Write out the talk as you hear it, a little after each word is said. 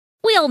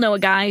all know a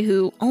guy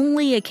who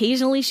only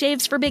occasionally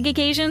shaves for big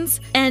occasions,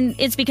 and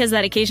it's because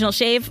that occasional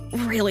shave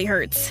really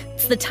hurts.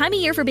 It's the time of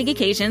year for big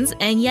occasions,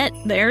 and yet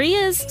there he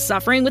is,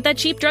 suffering with that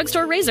cheap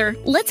drugstore razor.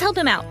 Let's help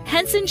him out.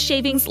 Henson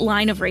Shaving's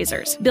line of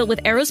razors, built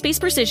with aerospace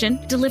precision,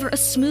 deliver a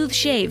smooth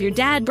shave your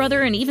dad,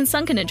 brother, and even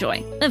son can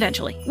enjoy,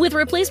 eventually. With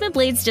replacement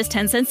blades just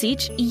 10 cents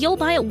each, you'll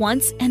buy it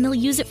once, and they'll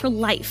use it for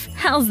life.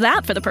 How's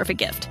that for the perfect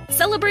gift?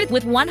 Celebrate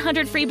with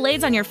 100 free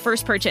blades on your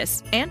first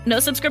purchase, and no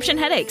subscription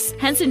headaches.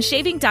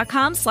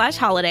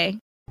 HensonShaving.com/holiday.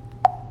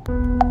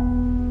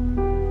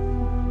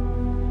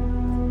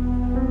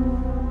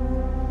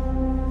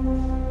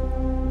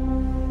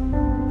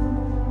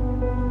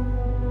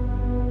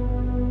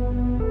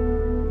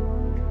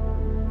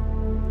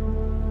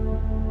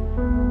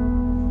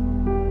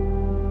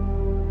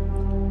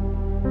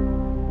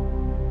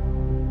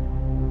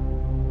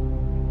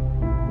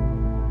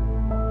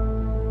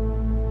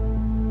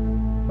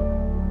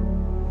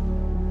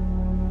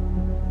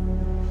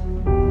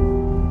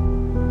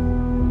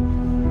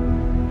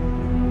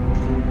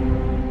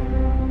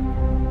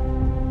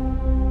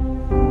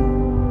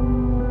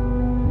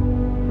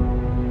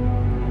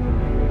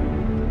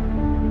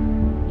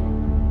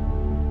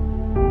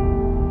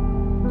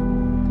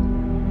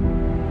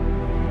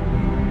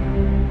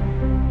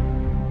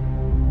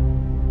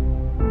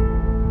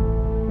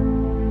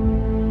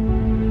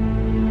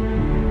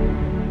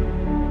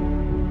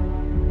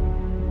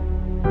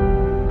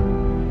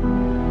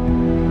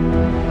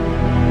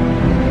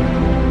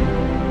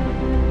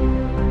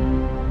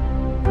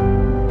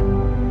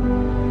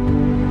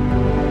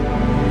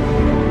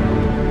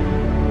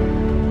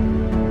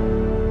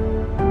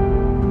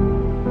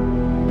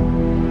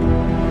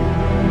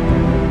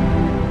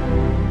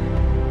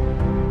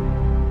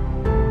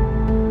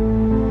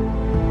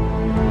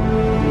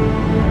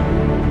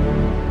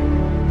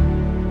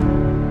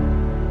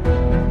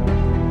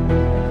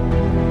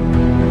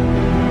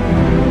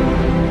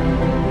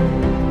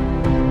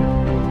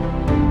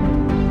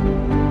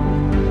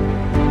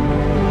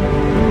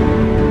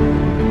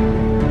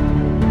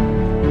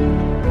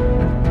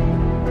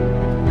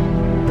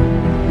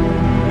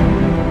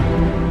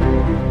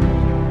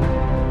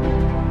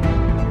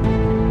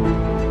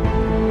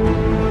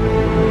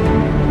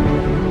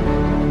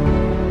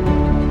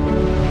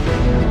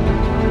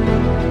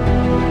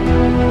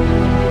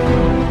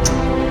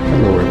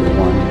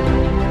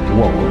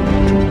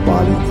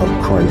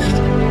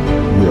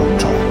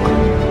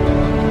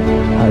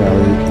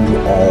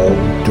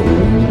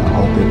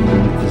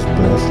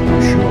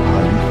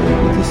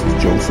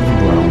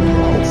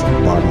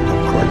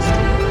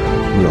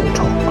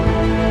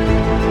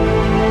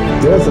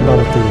 There's a lot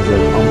of things that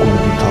I'm going to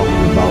be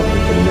talking about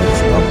in the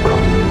next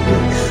upcoming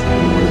weeks.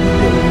 I'm going to be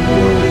dealing with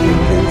world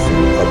events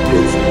and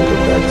updates on the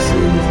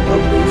vaccines,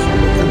 updates on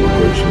the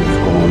immigration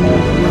that's going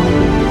on around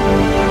the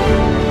world.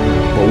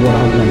 But what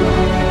I want to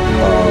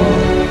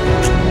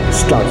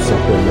start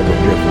something a little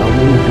different. I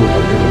want to do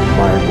a little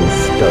Bible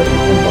study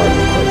on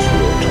Bible Christ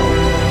Real Talk.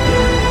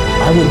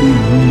 I will be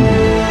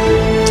reading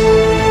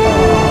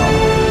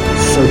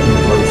certain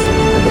verses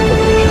in the book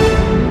of John.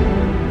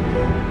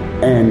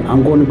 And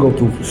I'm going to go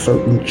through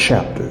certain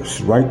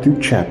chapters, right through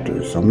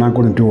chapters. I'm not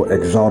going to do an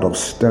exhaustive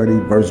study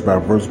verse by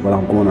verse, but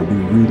I'm going to be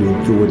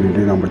reading through it, and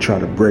then I'm going to try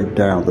to break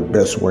down the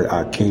best way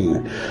I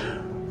can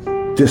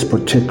this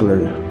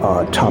particular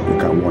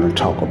topic I want to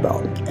talk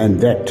about. And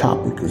that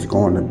topic is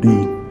going to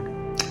be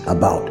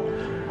about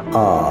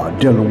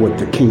dealing with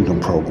the Kingdom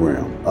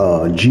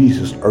Program,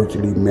 Jesus'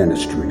 earthly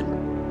ministry,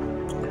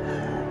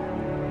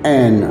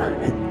 and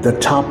the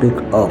topic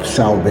of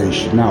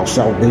salvation. Now,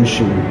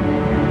 salvation,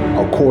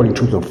 according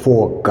to the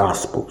four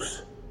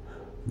Gospels,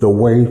 the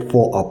way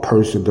for a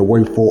person, the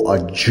way for a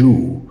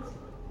Jew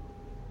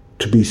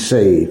to be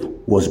saved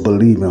was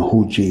believing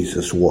who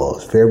Jesus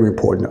was. Very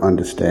important to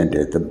understand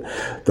that.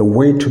 The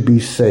way to be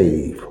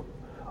saved,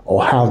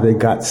 or how they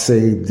got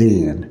saved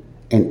then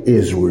in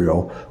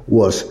Israel,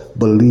 was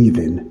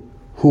believing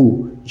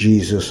who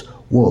Jesus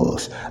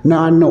was.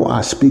 Now, I know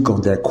I speak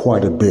on that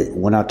quite a bit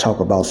when I talk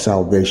about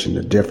salvation,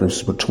 the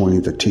difference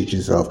between the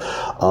teachings of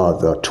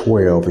the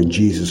 12 and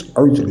Jesus'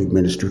 earthly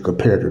ministry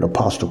compared to the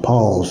Apostle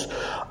Paul's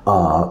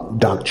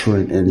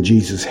doctrine and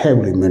Jesus'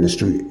 heavenly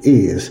ministry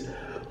is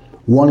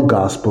one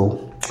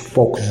gospel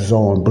focuses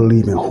on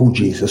believing who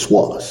Jesus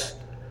was.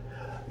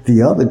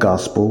 The other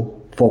gospel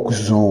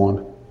focuses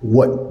on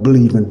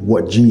believing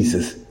what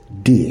Jesus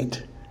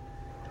did.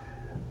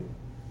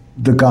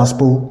 The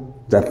gospel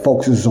that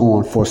focuses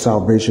on for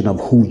salvation of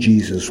who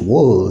Jesus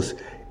was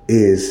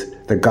is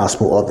the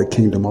gospel of the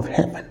kingdom of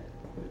heaven.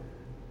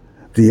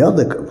 The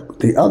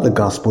other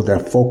gospel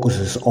that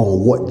focuses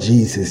on what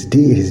Jesus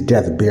did, his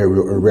death,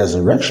 burial, and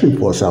resurrection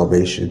for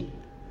salvation,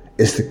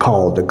 is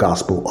called the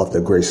gospel of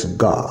the grace of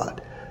God,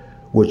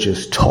 which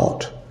is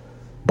taught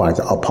by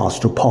the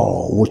Apostle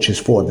Paul, which is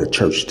for the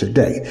church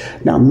today.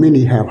 Now,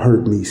 many have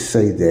heard me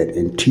say that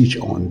and teach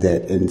on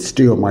that and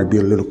still might be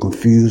a little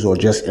confused or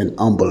just in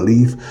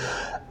unbelief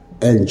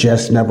and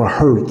just never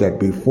heard that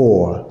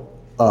before.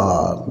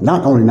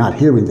 Not only not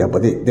hearing that,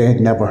 but they had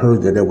never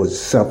heard that there was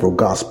several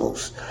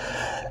gospels.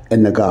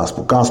 in the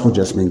gospel. Gospel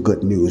just means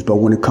good news. But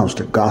when it comes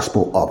to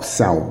gospel of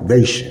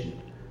salvation,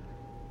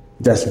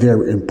 that's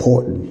very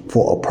important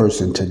for a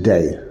person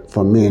today,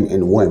 for men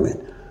and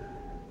women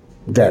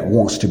that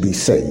wants to be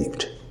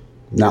saved.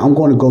 Now, I'm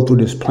going to go through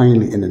this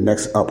plainly in the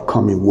next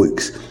upcoming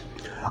weeks.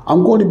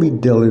 I'm going to be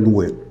dealing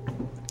with,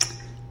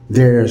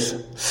 there's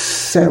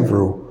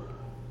several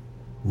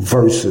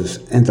verses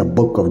in the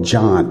book of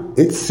John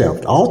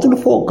itself, all through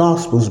the four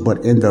gospels,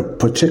 but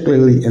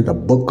particularly in the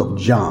book of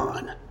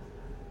John,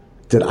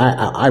 that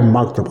I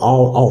marked them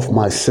all off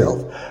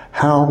myself.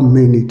 How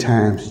many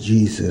times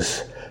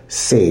Jesus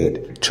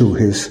said to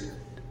his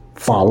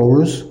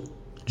followers,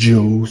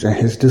 Jews, and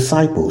his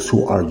disciples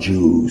who are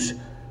Jews,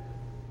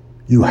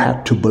 you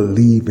have to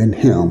believe in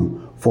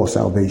him for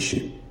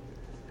salvation.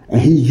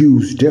 And he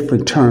used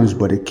different terms,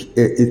 but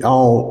it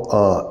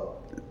all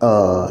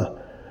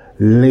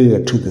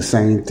led to the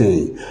same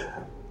thing.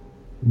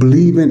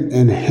 Believing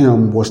in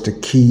him was the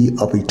key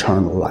of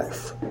eternal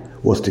life,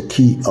 was the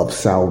key of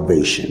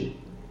salvation.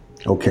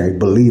 Okay,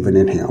 believing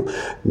in him.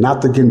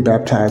 Not to get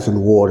baptized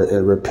in water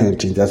and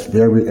repenting. That's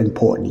very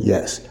important,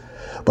 yes.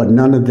 But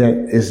none of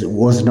that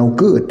was no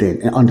good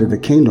then under the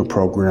kingdom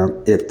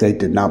program if they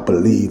did not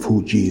believe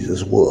who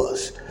Jesus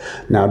was.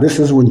 Now, this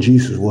is when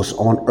Jesus was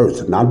on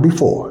earth, not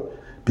before,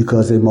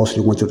 because they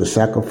mostly went through the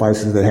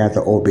sacrifices. They had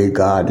to obey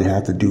God. They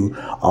had to do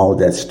all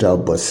that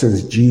stuff. But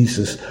since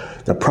Jesus,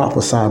 the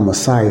prophesied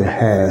Messiah,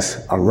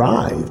 has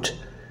arrived,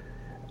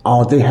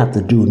 all they have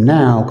to do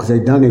now, because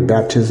they've done their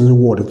baptisms in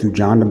water through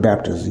John the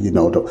Baptist,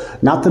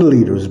 not the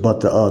leaders, but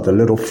the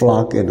little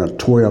flock and the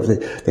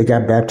 12, they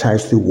got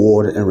baptized through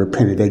water and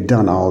repented. They've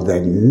done all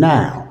that.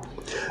 Now,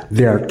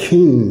 their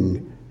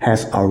king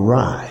has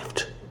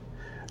arrived.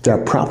 Their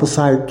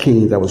prophesied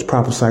king that was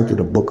prophesied through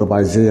the book of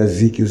Isaiah,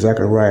 Ezekiel,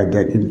 Zechariah,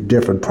 that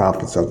different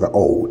prophets of the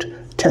Old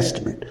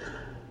Testament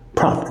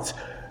prophets,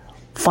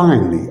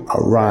 finally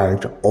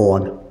arrived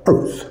on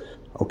earth.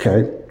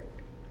 Okay?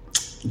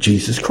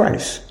 Jesus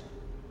Christ,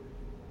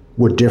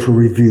 with different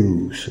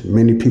reviews.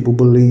 Many people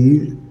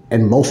believe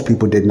and most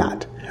people did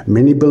not.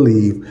 Many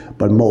believe,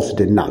 but most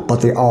did not.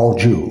 But they're all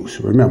Jews.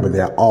 Remember,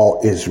 they're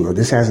all Israel.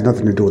 This has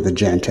nothing to do with the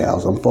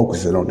Gentiles. I'm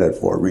focusing on that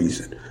for a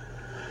reason.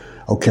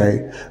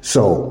 Okay,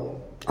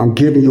 so I'm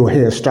giving you a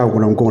head start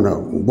when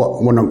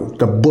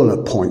the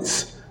bullet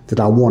points that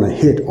I want to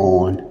hit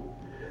on.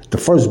 The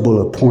first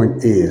bullet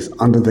point is,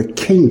 under the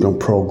kingdom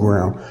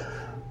program,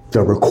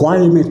 the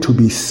requirement to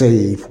be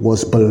saved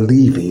was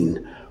believing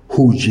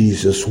who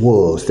Jesus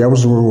was. That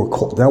was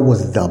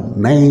the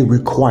main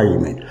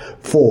requirement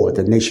for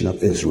the nation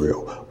of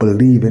Israel,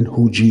 believing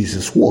who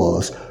Jesus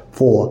was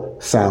for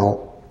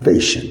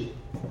salvation.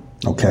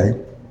 Okay,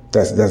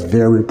 that's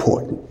very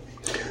important.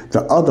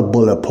 The other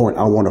bullet point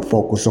I want to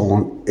focus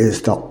on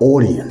is the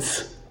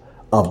audience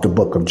of the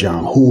book of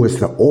John. Who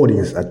is the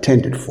audience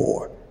intended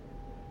for?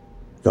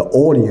 The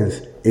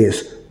audience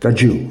is the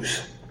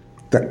Jews,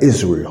 the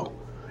Israel.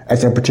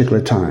 At that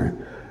particular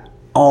time,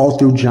 all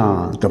through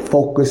John, the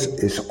focus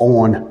is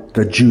on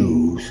the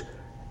Jews,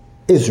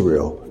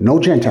 Israel, no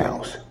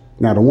Gentiles.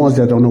 Now, the ones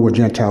that don't know what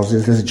Gentiles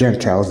is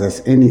Gentiles.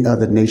 That's any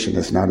other nation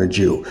that's not a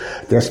Jew.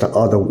 That's the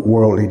other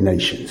worldly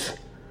nations.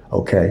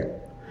 Okay?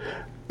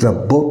 The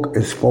book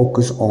is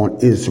focused on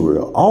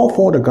Israel. All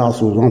four of the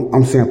Gospels,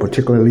 I'm saying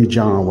particularly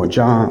John, when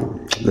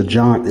John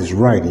is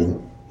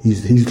writing,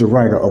 he's the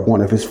writer of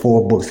one of his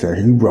 4 books that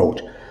he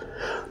wrote.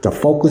 The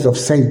focus of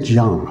St.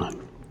 John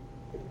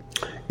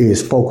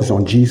is focused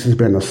on Jesus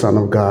being the Son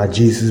of God,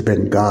 Jesus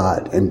being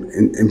God, and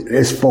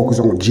it's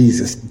focused on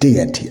Jesus'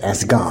 deity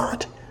as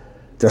God.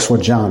 That's what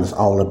John is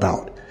all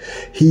about.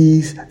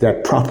 He's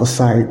that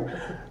prophesied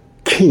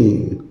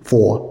king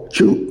for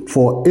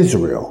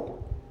Israel,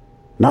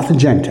 not the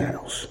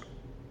Gentiles.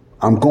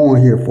 I'm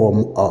going here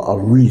for a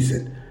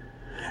reason,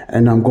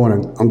 and I'm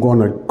going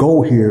to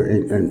go here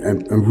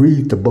and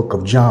read the book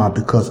of John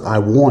because I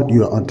want you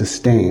to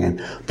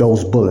understand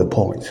those bullet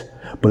points.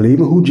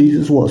 Believing who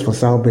Jesus was for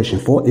salvation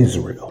for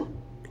Israel,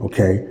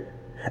 okay,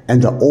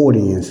 and the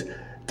audience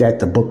that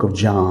the book of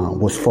John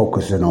was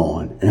focusing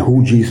on and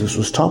who Jesus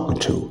was talking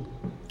to,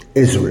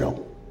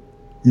 Israel.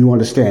 You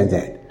understand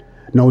that?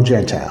 No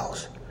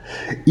Gentiles.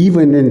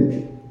 Even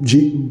in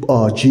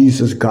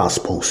Jesus'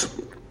 Gospels,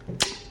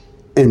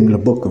 in the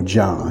book of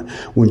John,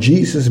 when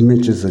Jesus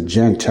mentions a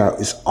Gentile,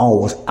 it's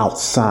always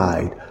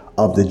outside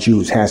of the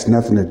Jews. Has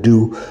nothing to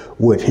do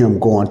with him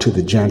going to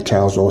the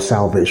Gentiles or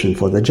salvation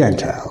for the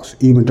Gentiles,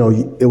 even though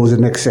it was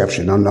an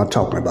exception. I'm not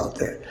talking about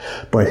that.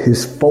 But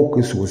his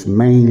focus was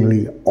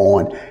mainly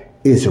on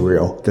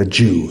Israel, the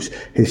Jews.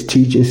 His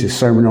teachings, his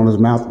Sermon on his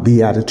Mount,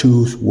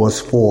 Beatitudes, was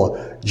for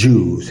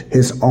Jews,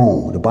 his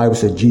own. The Bible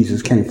said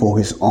Jesus came for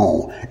his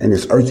own in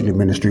his earthly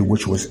ministry,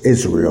 which was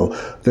Israel,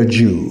 the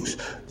Jews.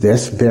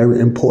 That's very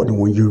important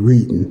when you're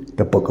reading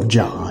the book of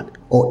John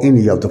or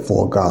any of the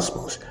 4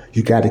 Gospels.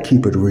 You got to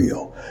keep it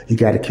real. You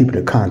got to keep it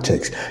in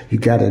context. You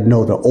got to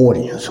know the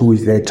audience, who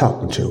is they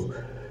talking to.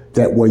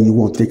 That way you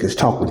won't think it's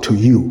talking to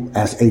you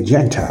as a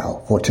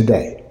Gentile for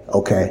today.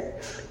 Okay?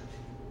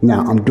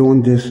 Now, I'm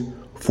doing this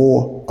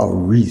for a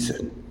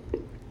reason.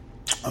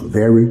 A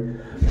very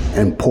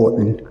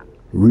important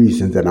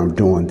reason that I'm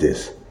doing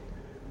this.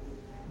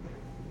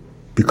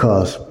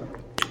 Because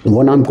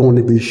what I'm going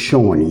to be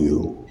showing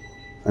you,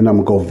 and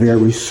I'm going to go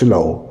very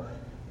slow,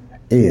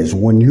 is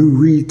when you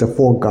read the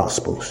four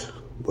Gospels,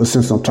 well,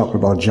 since I'm talking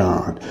about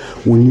John,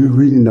 when you're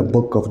reading the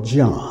book of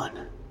John,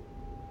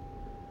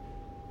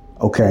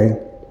 okay,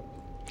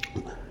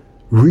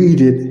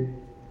 read it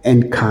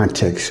in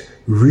context,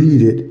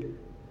 read it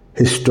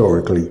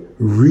historically,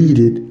 read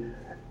it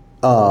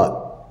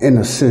in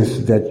a sense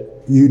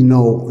that you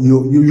know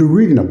you're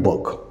reading a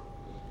book.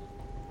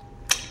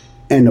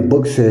 And the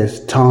book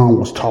says Tom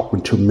was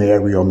talking to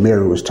Mary, or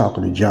Mary was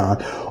talking to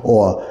John,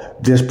 or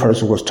this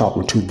person was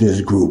talking to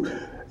this group.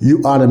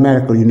 You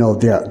automatically know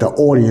the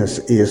audience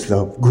is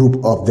the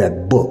group of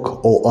that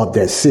book or of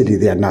that city.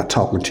 They're not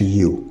talking to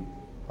you.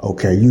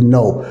 Okay, you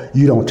know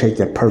you don't take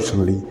that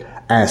personally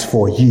as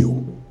for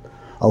you.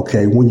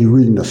 Okay, when you're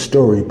reading a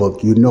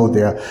storybook, you know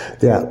they're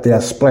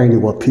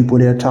explaining what people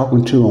they're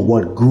talking to and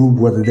what group,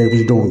 whether they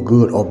was doing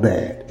good or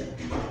bad.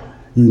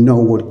 You know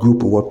what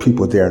group or what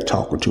people they're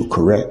talking to,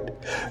 correct?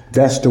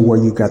 That's the way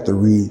you got to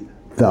read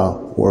the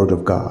Word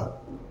of God,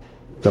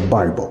 the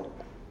Bible.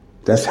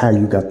 That's how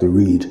you got to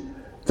read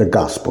the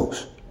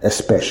Gospels,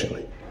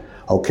 especially.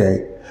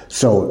 Okay?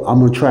 So I'm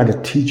going to try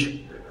to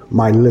teach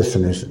my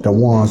listeners, the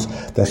ones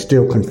that's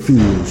still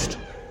confused.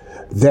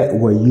 That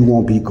way you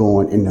won't be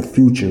going in the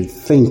future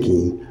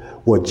thinking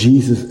what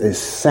Jesus is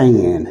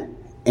saying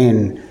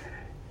in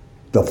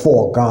the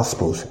four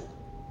Gospels.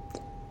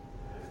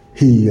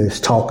 He is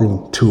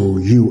talking to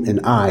you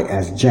and I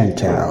as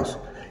Gentiles.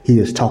 He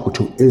is talking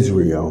to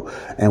Israel,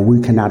 and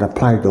we cannot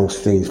apply those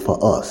things for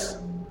us.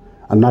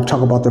 I'm not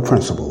talking about the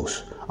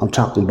principles. I'm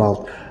talking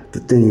about the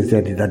things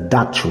that the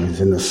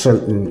doctrines and the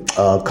certain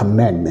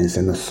commandments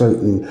and the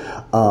certain,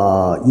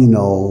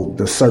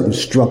 the certain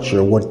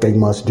structure, what they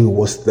must do,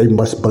 what they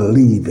must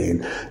believe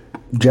in.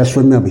 Just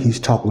remember,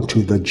 he's talking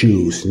to the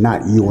Jews,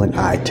 not you and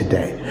I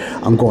today.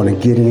 I'm going to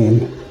get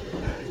in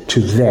to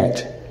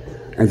that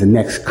and the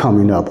next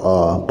coming up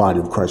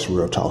Body of Christ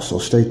Real Talk. So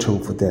stay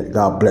tuned for that.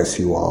 God bless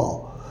you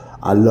all.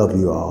 I love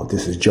you all.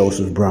 This is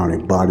Joseph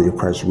Browning, Body of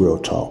Christ Real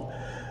Talk.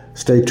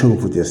 Stay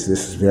tuned for this.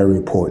 This is very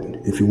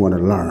important if you want to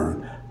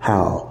learn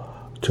how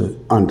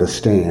to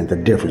understand the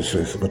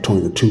differences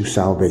between the two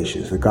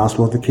salvations, the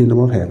gospel of the kingdom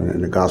of heaven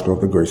and the gospel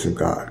of the grace of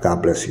God.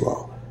 God bless you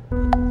all.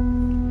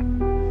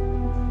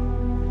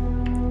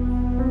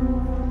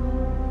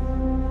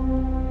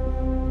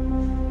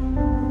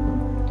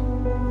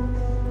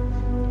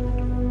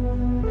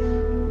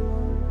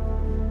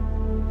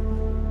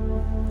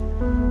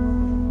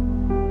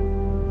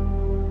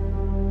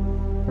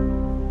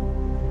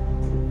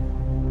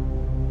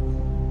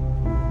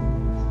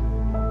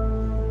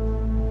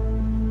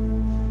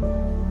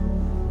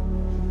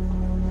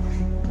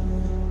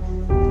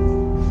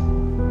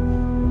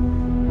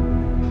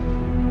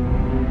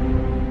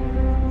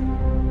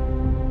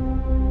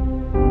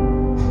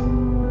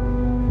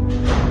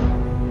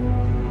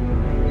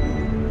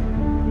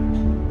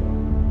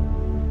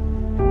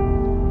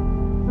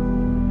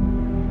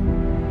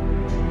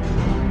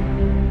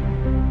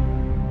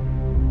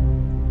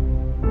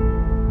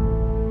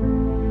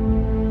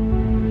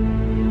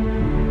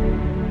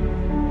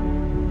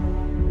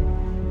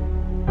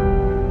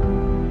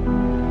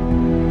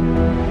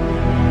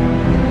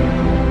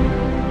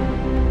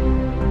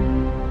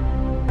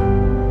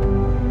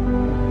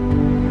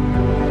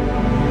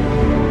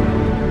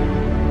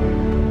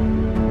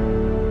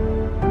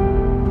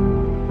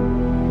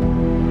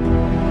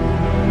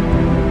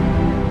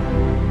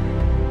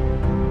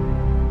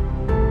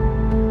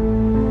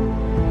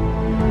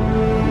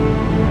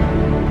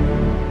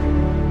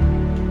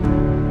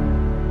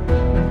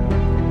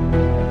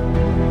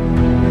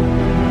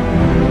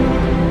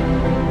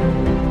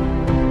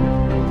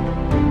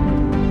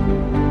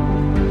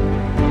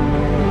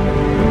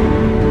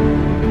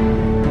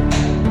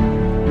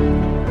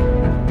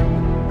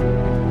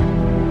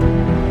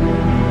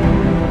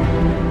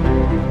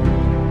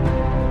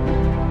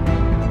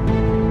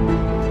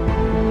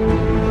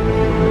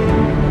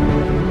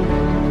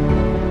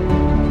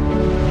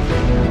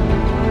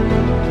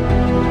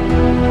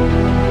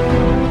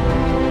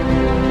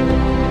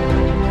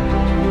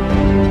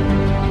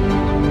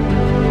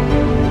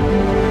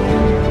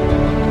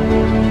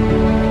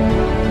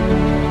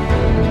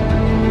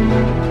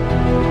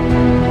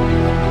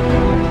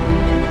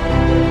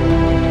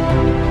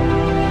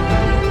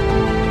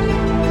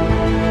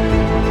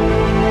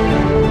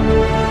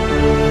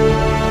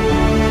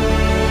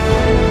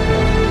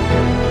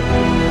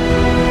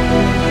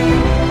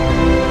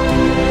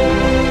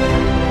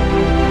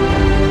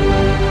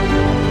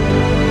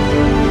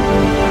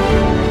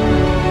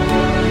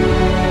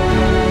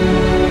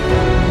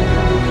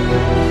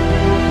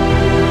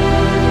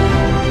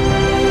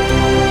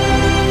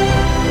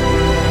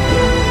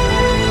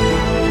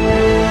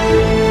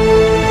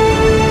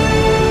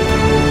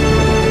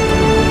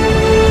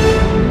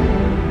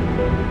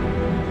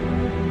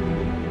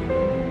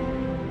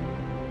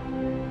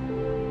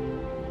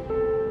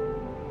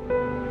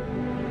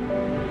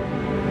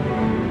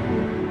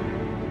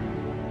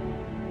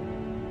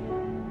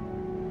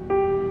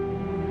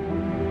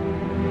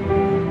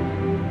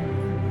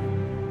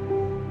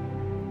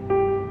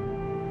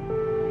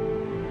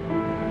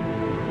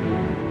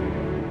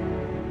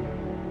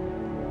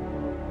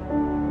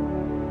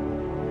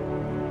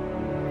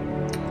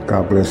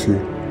 God bless you.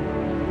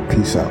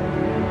 Peace out.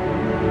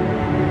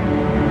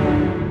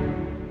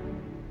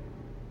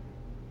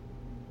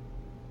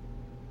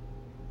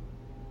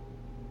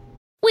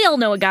 We all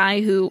know a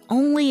guy who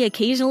only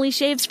occasionally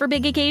shaves for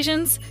big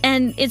occasions,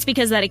 and it's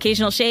because that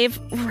occasional shave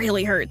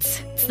really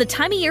hurts. It's the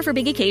time of year for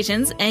big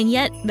occasions, and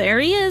yet there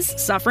he is,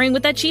 suffering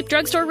with that cheap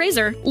drugstore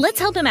razor. Let's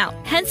help him out.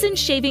 Henson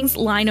Shaving's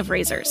line of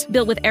razors,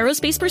 built with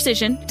aerospace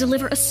precision,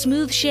 deliver a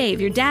smooth shave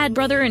your dad,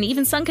 brother, and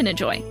even son can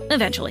enjoy,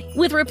 eventually.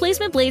 With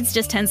replacement blades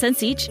just 10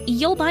 cents each,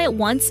 you'll buy it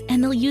once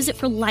and they'll use it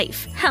for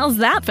life. How's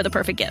that for the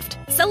perfect gift?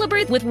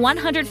 Celebrate with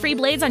 100 free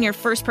blades on your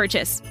first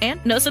purchase,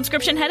 and no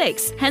subscription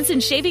headaches.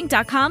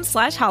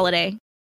 HensonShaving.com/holiday.